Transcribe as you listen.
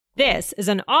This is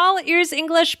an All Ears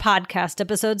English podcast,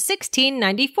 episode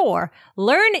 1694,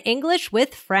 Learn English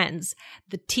with Friends,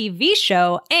 the TV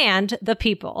show and the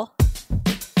people.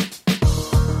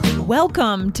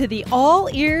 Welcome to the All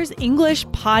Ears English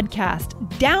podcast,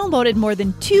 downloaded more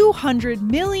than 200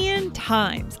 million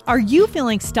times. Are you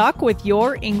feeling stuck with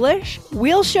your English?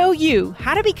 We'll show you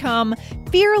how to become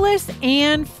fearless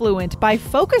and fluent by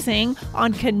focusing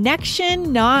on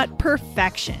connection, not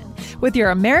perfection. With your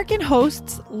American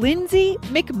hosts, Lindsay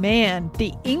McMahon,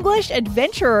 the English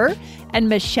adventurer, and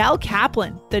Michelle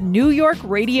Kaplan, the New York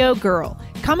radio girl,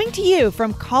 coming to you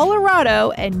from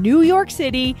Colorado and New York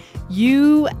City,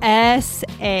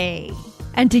 USA.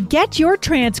 And to get your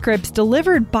transcripts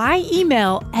delivered by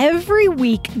email every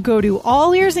week, go to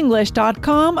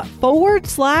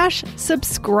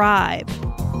allearsenglish.com/subscribe.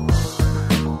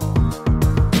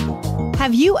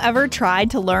 Have you ever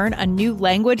tried to learn a new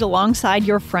language alongside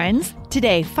your friends?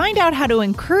 Today, find out how to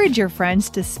encourage your friends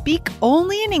to speak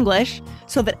only in English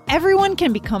so that everyone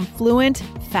can become fluent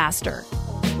faster.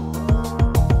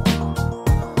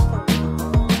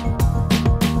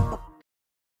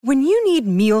 When you need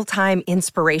mealtime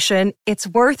inspiration, it's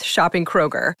worth shopping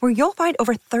Kroger, where you'll find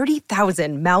over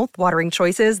 30,000 mouth-watering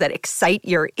choices that excite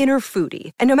your inner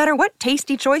foodie. And no matter what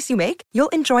tasty choice you make, you'll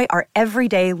enjoy our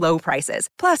everyday low prices,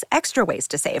 plus extra ways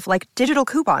to save, like digital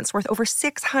coupons worth over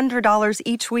 $600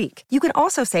 each week. You can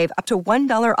also save up to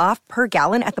 $1 off per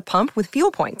gallon at the pump with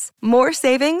fuel points. More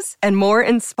savings and more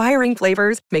inspiring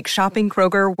flavors make shopping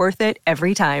Kroger worth it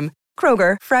every time.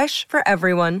 Kroger, fresh for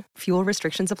everyone. Fuel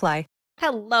restrictions apply.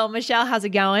 Hello, Michelle. How's it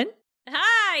going?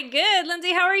 Hi, good.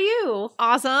 Lindsay, how are you?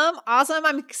 Awesome.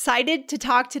 I'm excited to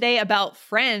talk today about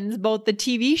Friends, both the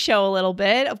TV show a little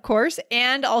bit, of course,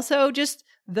 and also just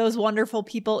those wonderful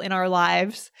people in our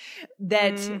lives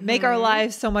that make our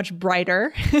lives so much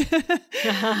brighter.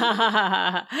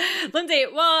 Lindsay,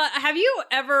 well, have you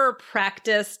ever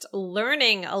practiced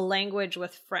learning a language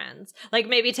with friends? Like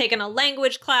maybe taken a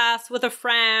language class with a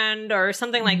friend or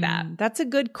something like that? That's a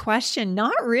good question.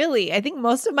 Not really. I think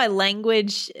most of my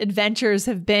language adventures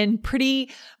have been pretty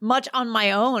much on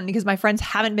my own because my friends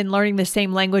haven't been learning the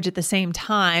same language at the same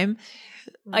time.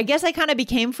 I guess I kind of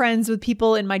became friends with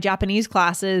people in my Japanese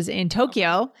classes in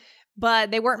Tokyo, but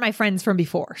they weren't my friends from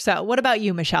before. So what about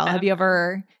you, Michelle? Have you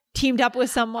ever teamed up with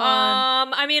someone?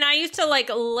 I used to I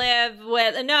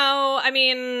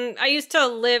used to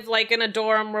live like in a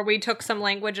dorm where we took some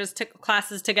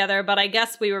classes together, but I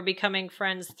guess we were becoming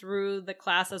friends through the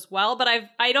class as well. But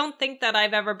I don't think that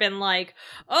I've ever been like,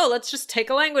 oh, let's just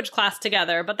take a language class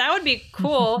together. But that would be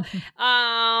cool.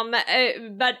 What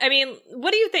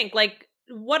do you think? Like,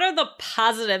 what are the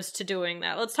positives to doing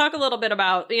that? Let's talk a little bit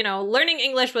about, learning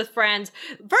English with friends.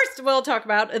 First, we'll talk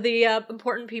about the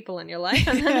important people in your life.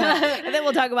 And then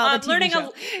we'll talk about the TV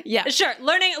show. Sure.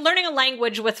 Learning a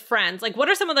language with friends. Like, what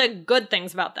are some of the good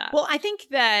things about that? Well, I think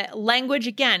that language,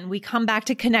 again, we come back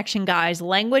to connection, guys.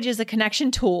 Language is a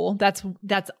connection tool. That's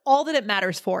all that it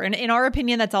matters for. And in our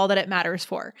opinion, that's all that it matters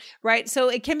for, right? So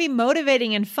it can be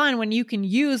motivating and fun when you can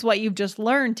use what you've just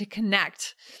learned to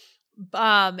connect.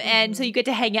 And so you get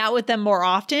to hang out with them more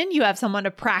often. You have someone to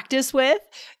practice with.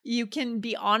 You can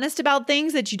be honest about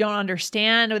things that you don't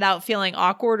understand without feeling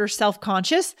awkward or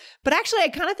self-conscious. But actually, I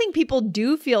kind of think people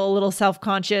do feel a little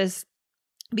self-conscious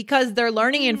because they're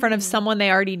learning in front of someone they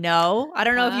already know. I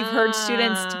don't know if you've heard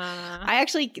students. I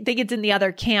actually think it's in the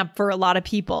other camp for a lot of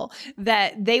people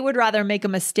that they would rather make a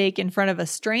mistake in front of a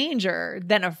stranger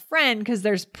than a friend because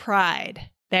there's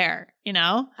pride there.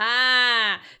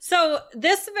 So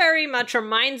this very much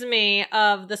reminds me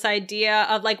of this idea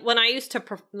of like when I used to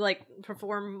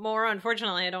perform more.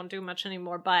 Unfortunately, I don't do much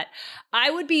anymore, but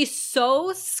I would be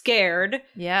so scared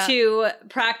to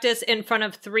practice in front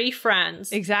of 3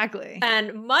 friends. Exactly.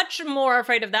 And much more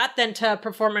afraid of that than to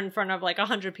perform in front of like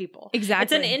 100 people. Exactly.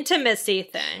 It's an intimacy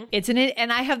thing.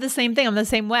 And I have the same thing. I'm the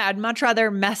same way. I'd much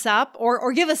rather mess up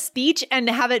or give a speech and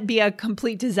have it be a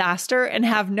complete disaster and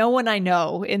have no one I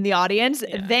know in the audience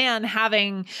than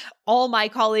having all my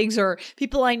colleagues or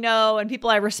people I know and people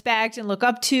I respect and look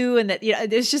up to. And that,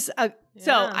 there's just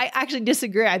so I actually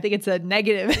disagree. I think it's a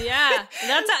negative. Yeah,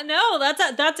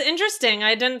 that's interesting.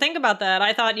 I didn't think about that.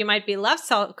 I thought you might be less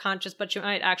self-conscious, but you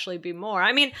might actually be more.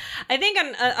 I mean, I think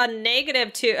a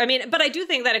negative too. I mean, but I do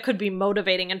think that it could be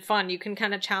motivating and fun. You can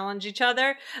kind of challenge each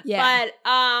other. Yeah. But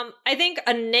I think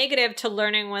a negative to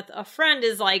learning with a friend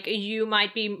is like you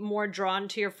might be more drawn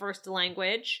to your first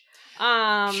language.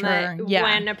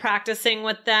 When practicing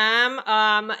with them,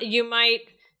 you might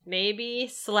maybe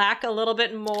slack a little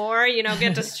bit more,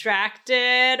 get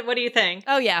distracted. What do you think?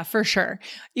 Oh, yeah, for sure.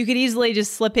 You could easily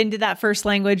just slip into that first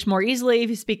language more easily if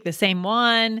you speak the same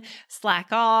one, slack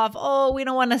off. Oh, we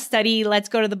don't want to study. Let's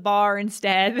go to the bar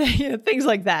instead. Things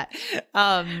like that.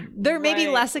 There may be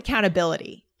less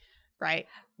accountability, right?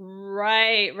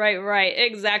 Right.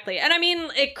 Exactly. And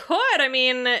it could.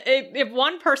 If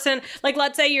one person, like,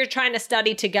 let's say you're trying to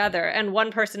study together and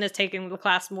one person is taking the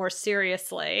class more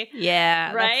seriously.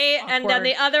 Yeah. Right. And then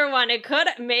the other one, it could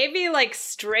maybe like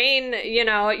strain,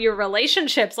 your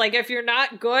relationships. Like if you're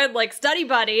not good, like study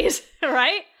buddies,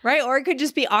 right? Right. Or it could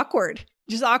just be awkward.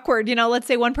 Just awkward. Let's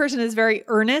say one person is very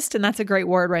earnest, and that's a great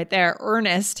word right there.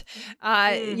 Earnest.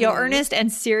 Earnest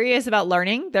and serious about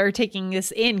learning. They're taking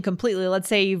this in completely. Let's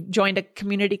say you've joined a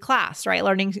community class, right?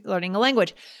 Learning a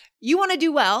language. You want to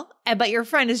do well, but your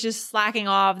friend is just slacking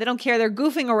off. They don't care. They're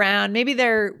goofing around. Maybe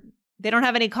they don't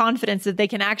have any confidence that they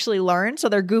can actually learn, so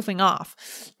they're goofing off.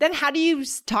 Then how do you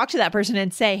talk to that person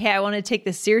and say, hey, I want to take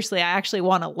this seriously. I actually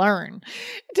want to learn.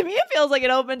 To me, it feels like it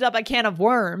opens up a can of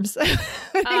worms.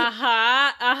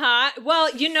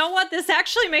 Well, you know what? This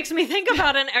actually makes me think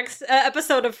about an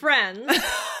episode of Friends.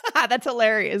 That's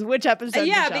hilarious. Which episode?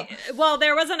 Yeah. Well,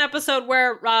 there was an episode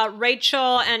where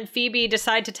Rachel and Phoebe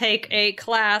decide to take a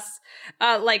class,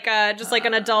 just like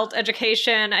an adult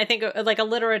education, I think like a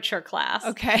literature class.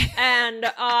 Okay.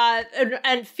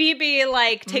 And Phoebe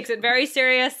like takes it very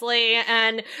seriously,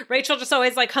 and Rachel just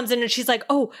always like comes in and she's like,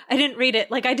 oh, I didn't read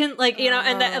it. Like I didn't like,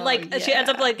 she ends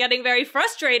up like getting very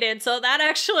frustrated. So that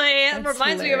actually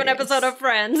reminds me of an episode of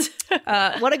Friends.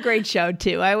 What a great show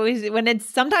too. I always,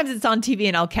 sometimes it's on TV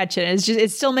and I'll catch it.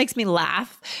 It still makes me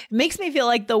laugh. It makes me feel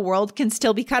like the world can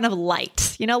still be kind of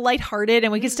lighthearted,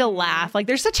 and we can still laugh. Like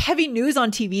there's such heavy news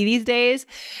on TV these days.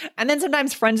 And then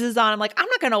sometimes Friends is on. I'm like, I'm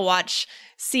not going to watch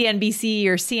CNBC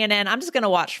or CNN. I'm just going to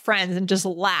watch Friends and just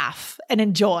laugh and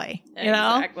enjoy,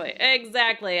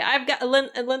 Exactly. I've got,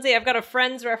 Lindsay, I've got a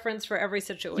Friends reference for every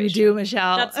situation. You do,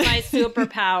 Michelle. That's my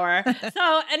superpower.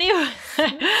 So anyway,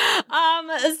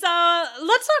 so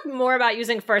let's talk more about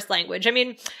using first language.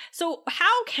 So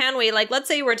how can we, like, let's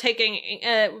say we're taking,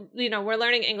 we're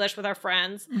learning English with our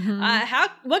friends. Mm-hmm.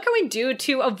 What can we do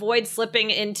to avoid slipping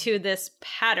into this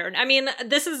pattern?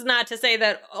 This is not to say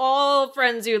that all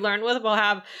friends you learn with will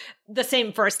have the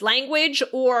same first language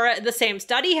or the same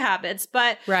study habits,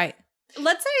 but right.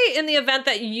 Let's say in the event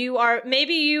that you are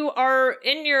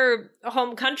in your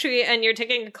home country and you're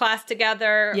taking a class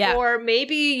together, or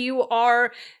maybe you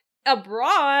are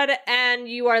abroad and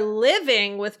you are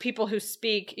living with people who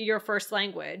speak your first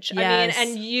language. Yes.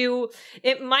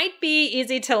 It might be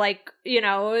easy to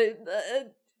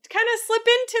kind of slip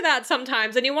into that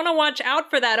sometimes, and you want to watch out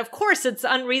for that. Of course, it's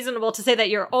unreasonable to say that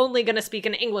you're only going to speak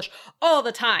in English all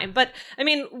the time. But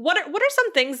what are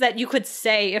some things that you could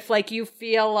say if you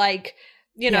feel like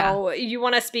you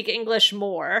want to speak English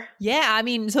more? Yeah,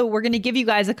 so we're going to give you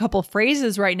guys a couple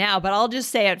phrases right now, but I'll just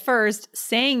say at first,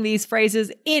 saying these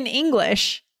phrases in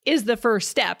English is the first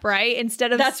step, right?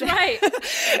 Instead of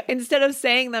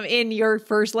saying them in your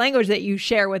first language that you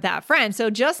share with that friend.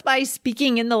 So just by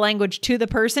speaking in the language to the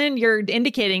person, you're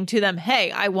indicating to them,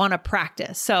 hey, I want to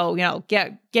practice. So,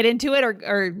 get into it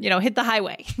or hit the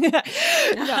highway. No,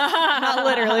 not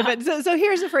literally, but so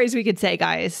here's a phrase we could say,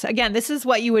 guys. Again, this is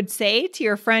what you would say to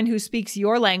your friend who speaks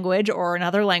your language or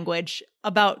another language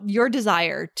about your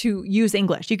desire to use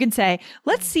English. You can say,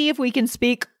 let's see if we can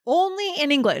speak only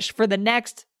in English for the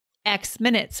next X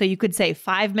minutes. So you could say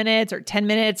 5 minutes or 10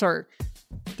 minutes or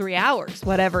 3 hours,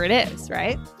 whatever it is,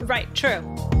 right? Right, true.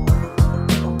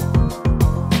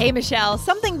 Hey, Michelle,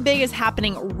 something big is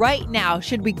happening right now.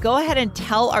 Should we go ahead and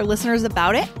tell our listeners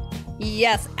about it?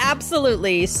 Yes,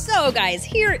 absolutely. So guys,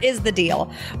 here is the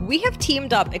deal. We have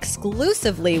teamed up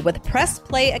exclusively with Press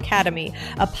Play Academy,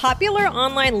 a popular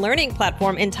online learning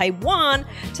platform in Taiwan,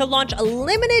 to launch a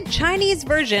limited Chinese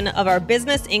version of our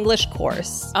business English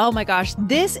course. Oh my gosh,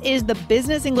 this is the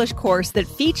business English course that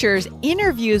features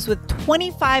interviews with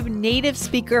 25 native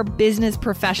speaker business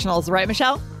professionals, right,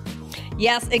 Michelle?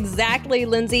 Yes, exactly,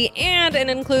 Lindsay. And it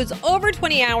includes over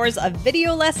 20 hours of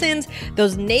video lessons,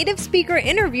 those native speaker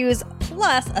interviews,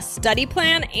 plus a study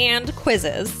plan and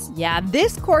quizzes. Yeah,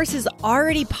 this course is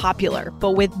already popular,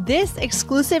 but with this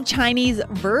exclusive Chinese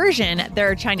version,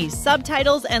 there are Chinese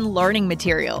subtitles and learning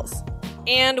materials.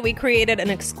 And we created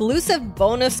an exclusive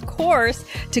bonus course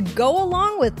to go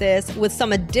along with this with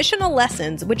some additional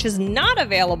lessons, which is not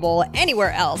available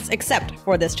anywhere else except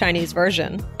for this Chinese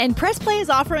version. And Press Play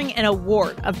is offering an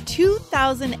award of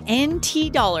 2,000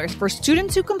 NT dollars for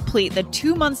students who complete the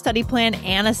 2-month study plan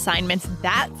and assignments.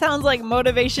 That sounds like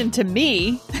motivation to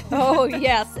me. Oh,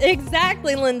 yes,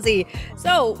 exactly, Lindsay.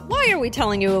 So, why are we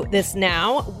telling you this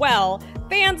now? Well,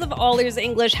 fans of All Ears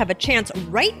English have a chance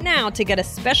right now to get a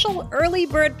special early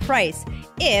bird price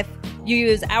if you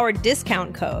use our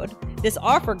discount code. This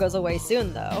offer goes away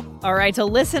soon, though. All right, so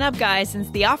listen up, guys. Since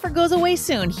the offer goes away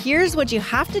soon, here's what you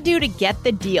have to do to get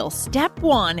the deal. Step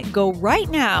 1, go right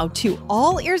now to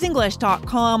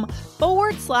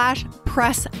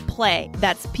allearsenglish.com/press play.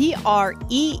 That's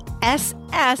PRESSPLAY.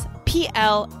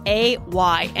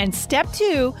 And step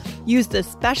 2, use the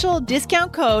special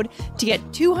discount code to get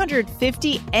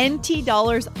 $250 NT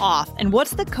off. And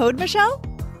what's the code, Michelle?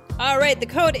 All right, the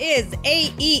code is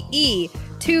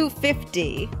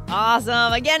AEE250.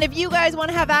 Awesome. Again, if you guys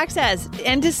want to have access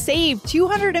and to save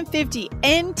 $250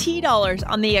 NT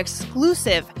on the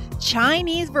exclusive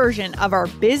Chinese version of our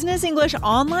Business English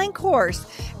online course,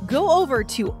 go over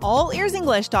to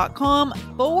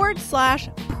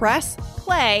allearsenglish.com/press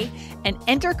play and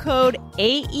enter code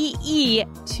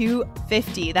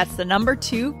AEE250. That's the number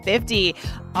 250.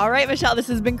 All right, Michelle, this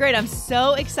has been great. I'm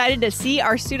so excited to see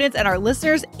our students and our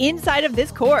listeners inside of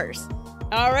this course.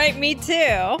 All right, me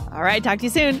too. All right, talk to you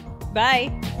soon.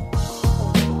 Bye.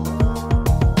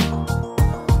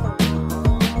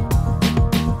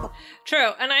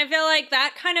 True. And I feel like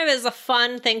that kind of is a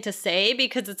fun thing to say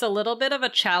because it's a little bit of a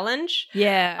challenge.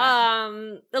 Yeah.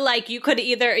 Like you could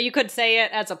say it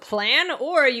as a plan,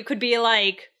 or you could be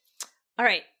like, all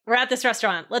right, we're at this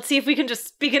restaurant. Let's see if we can just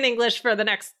speak in English for the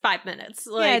next 5 minutes.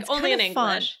 Like it's only in kind of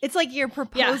fun. English. It's like you're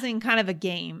proposing kind of a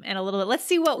game and a little bit. Let's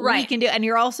see what we Right. can do. And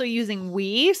you're also using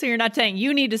we. So you're not saying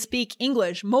you need to speak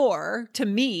English more to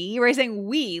me. You're saying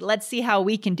we. Let's see how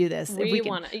we can do this. If we can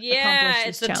want to. accomplish Yeah, this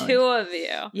it's the challenge. two of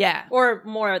you. Yeah. Or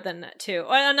more than that, too.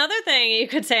 Another thing you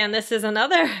could say, and this is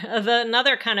another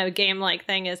kind of game-like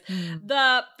thing, is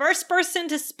the first person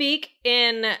to speak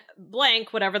in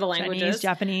blank, whatever the language Chinese, is,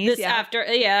 Japanese,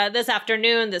 this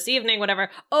afternoon, this evening, whatever,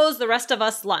 owes the rest of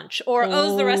us lunch, or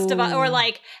owes the rest of us, or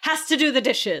like has to do the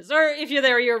dishes, or if you're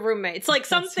there, your roommates, like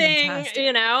something,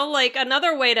 fantastic. like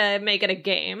another way to make it a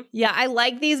game. Yeah, I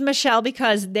like these, Michelle,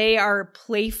 because they are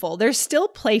playful. They're still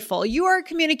playful. You are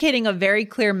communicating a very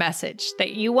clear message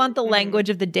that you want the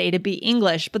language of the day to be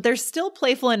English, but they're still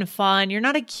playful and fun. You're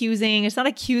not accusing. It's not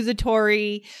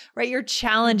accusatory, right? You're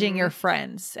challenging your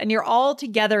friends, and you're all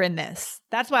together in this.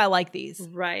 That's why I like these.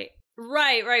 Right.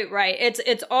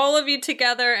 It's all of you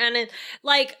together, and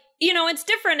it's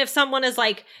different if someone is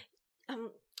like,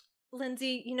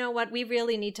 Lindsay, you know what? We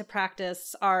really need to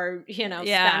practice our,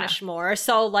 Spanish more.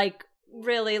 So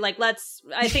really,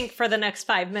 I think for the next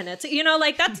 5 minutes,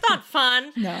 that's not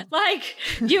fun. No.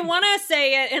 You want to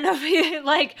say it in a,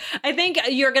 I think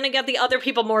you're going to get the other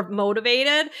people more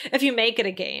motivated if you make it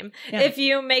a game. Yeah. If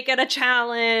you make it a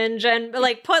challenge and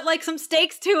put some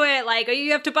stakes to it,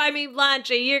 you have to buy me lunch,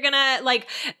 you're going to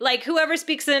whoever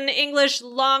speaks in English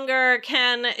longer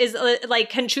can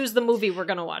choose the movie we're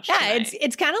going to watch. Yeah, tonight.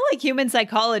 it's kind of like human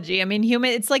psychology. I mean,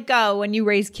 it's like when you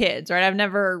raise kids, right? I've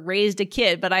never raised a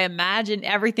kid, but I imagine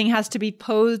everything has to be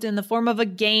posed in the form of a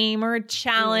game or a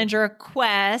challenge or a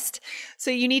quest. So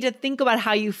you need to think about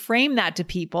how you frame that to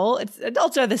people.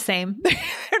 Adults are the same.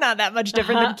 They're not that much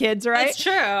different than kids, right? It's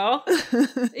true.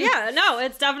 Yeah, no,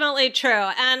 it's definitely true.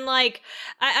 And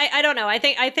I don't know. I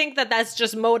think that's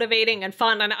just motivating and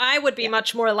fun. And I would be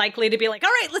much more likely to be like,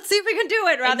 all right, let's see if we can do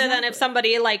it, rather than if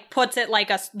somebody puts it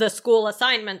like the school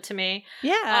assignment to me.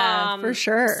 Yeah, for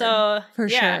sure. So for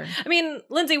sure. I mean,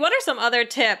 Lindsay, what are some other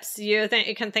tips you think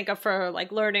you can think of for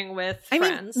learning with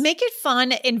friends? Make it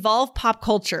fun, involve pop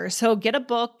culture. So get a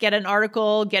book, get an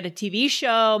article, get a TV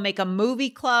show, make a movie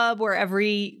club where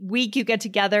every week you get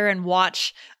together and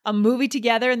watch a movie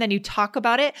together and then you talk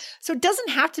about it. So it doesn't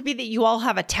have to be that you all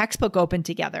have a textbook open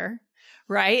together,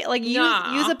 right?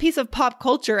 Use a piece of pop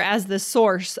culture as the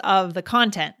source of the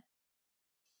content.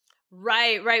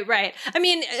 Right. I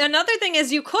mean, another thing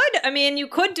is you could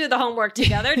do the homework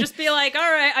together. Just be like, all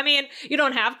right. I mean, you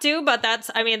don't have to, but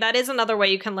that is another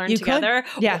way you can learn together.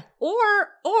 Yeah.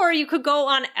 Or you could go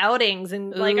on outings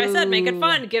and, like I said, make it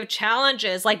fun. Give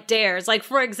challenges, like dares. Like,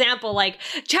 for example,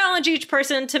 challenge each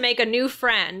person to make a new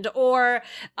friend, or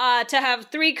to have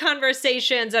 3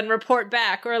 conversations and report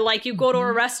back. Or you go to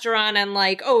a restaurant and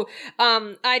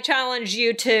I challenge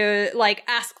you to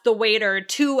ask the waiter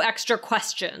 2 extra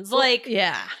questions.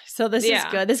 So this is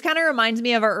good. This kind of reminds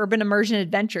me of our urban immersion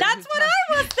adventures. That's what I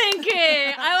was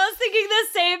thinking. I was thinking the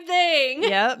same thing.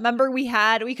 Yeah. Remember we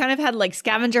kind of had like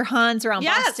scavenger hunts around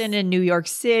Boston and New York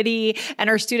City, and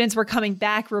our students were coming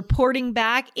back, reporting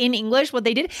back in English what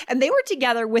they did. And they were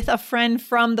together with a friend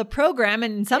from the program.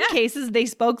 And in some cases, they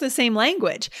spoke the same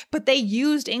language, but they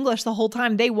used English the whole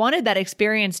time. They wanted that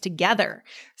experience together.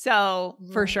 So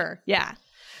for sure. Yeah.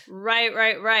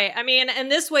 Right. I mean,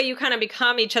 and this way you kind of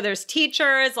become each other's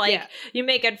teachers. Like you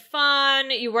make it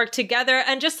fun, you work together.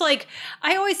 And just like,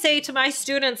 I always say to my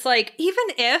students, like, even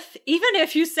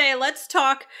if you say, let's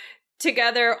talk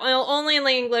together only in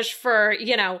English for,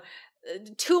 2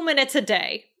 minutes a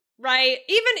day. Right?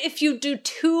 Even if you do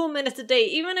 2 minutes a day,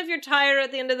 even if you're tired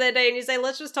at the end of the day and you say,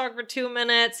 let's just talk for 2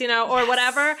 minutes, or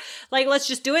whatever, like, let's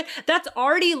just do it. That's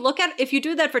already, if you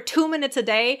do that for 2 minutes a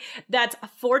day, that's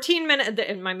 14 minutes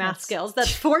in my math skills.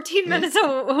 That's 14 minutes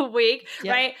a week,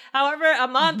 right? However, a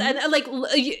month. And like,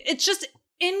 it's just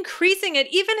increasing it,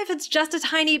 even if it's just a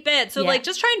tiny bit. So like,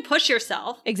 just try and push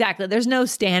yourself. Exactly. There's no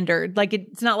standard. Like,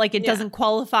 it's not like it doesn't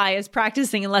qualify as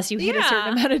practicing unless you hit a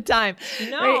certain amount of time.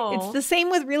 No. Right? It's the same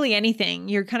with really anything.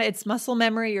 It's muscle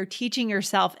memory. You're teaching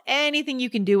yourself anything you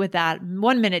can do with that.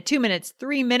 1 minute, 2 minutes,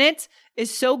 3 minutes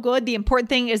is so good. The important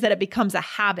thing is that it becomes a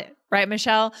habit, right,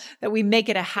 Michelle? That we make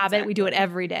it a habit. Exactly. We do it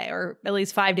every day, or at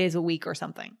least 5 days a week or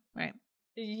something, right?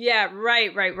 Yeah,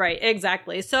 right.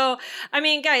 Exactly. So, I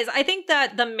mean, guys, I think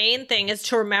that the main thing is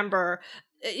to remember,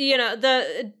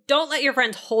 don't let your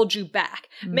friends hold you back.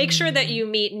 Make sure that you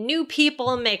meet new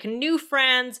people, make new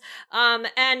friends.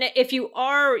 And if you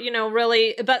are,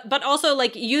 really, but also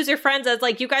like use your friends as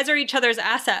like, you guys are each other's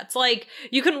assets. Like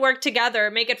you can work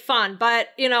together, make it fun, but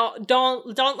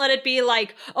don't let it be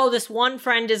like, oh, this one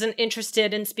friend isn't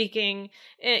interested in speaking,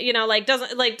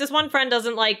 this one friend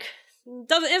isn't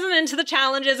into the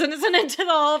challenges and isn't into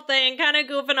the whole thing, kind of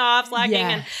goofing off,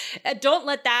 slacking, and don't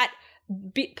let that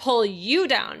pull you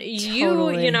down.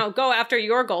 Totally. You go after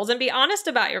your goals and be honest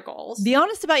about your goals. Be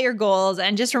honest about your goals,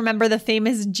 and just remember the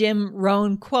famous Jim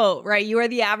Rohn quote, right? You are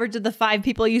the average of the 5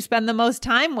 people you spend the most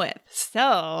time with.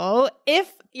 So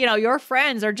if your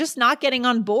friends are just not getting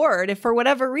on board, if for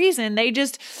whatever reason they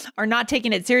just are not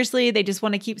taking it seriously, they just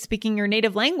want to keep speaking your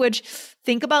native language,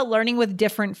 think about learning with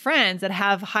different friends that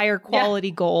have higher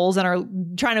quality goals and are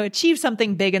trying to achieve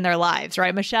something big in their lives,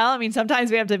 right, Michelle? I mean,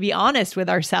 sometimes we have to be honest with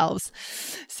ourselves.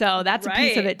 So that's a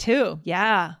piece of it too.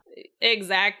 Yeah.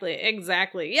 Exactly.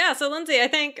 Yeah. So Lindsay, I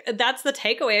think that's the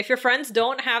takeaway. If your friends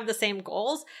don't have the same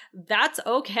goals, that's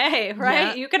okay, right?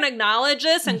 Yeah. You can acknowledge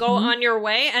this and go on your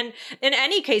way. And in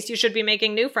any case, you should be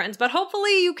making new friends, but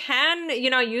hopefully you can,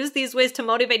 use these ways to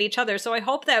motivate each other. So I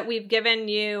hope that we've given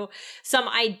you some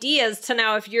ideas to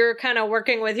now, if you're kind of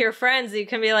working with your friends, you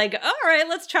can be like, all right,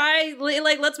 let's try,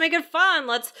 let's make it fun.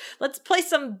 Let's play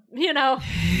some,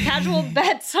 casual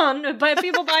bets on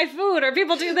people buy food or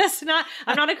people do this.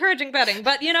 I'm not encouraging betting,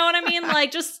 but you know what I mean?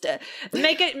 Like, just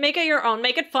make it your own,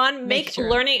 make it fun, make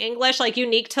learning English like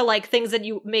unique to like things that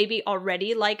you maybe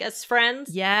already like as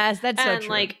friends. Yes, that's so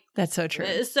true. That's so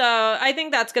true. So I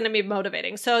think that's going to be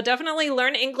motivating. So definitely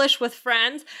learn English with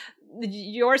friends,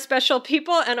 your special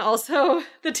people, and also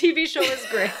the TV show is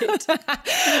great.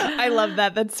 I love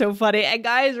that. That's so funny. And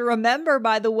guys, remember,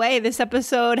 by the way, this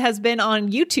episode has been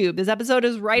on YouTube. This episode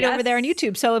is right over there on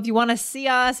YouTube. So if you want to see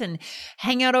us and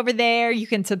hang out over there, you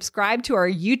can subscribe to our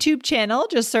YouTube channel.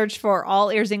 Just search for All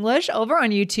Ears English over on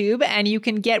YouTube. And you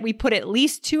can we put at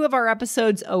least 2 of our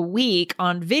episodes a week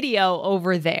on video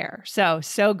over there. So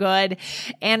good.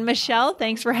 And Michelle,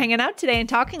 thanks for hanging out today and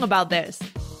talking about this.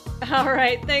 All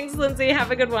right. Thanks, Lindsay.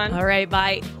 Have a good one. All right.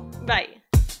 Bye. Bye.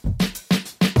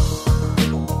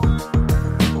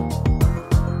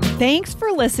 Thanks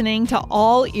for listening to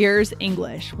All Ears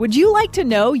English. Would you like to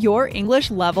know your English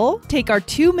level? Take our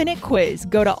 2-minute quiz.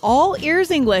 Go to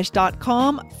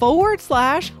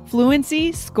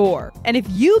allearsenglish.com/fluency score. And if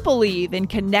you believe in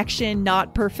connection,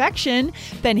 not perfection,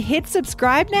 then hit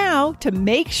subscribe now to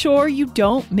make sure you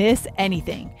don't miss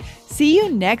anything. See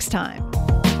you next time.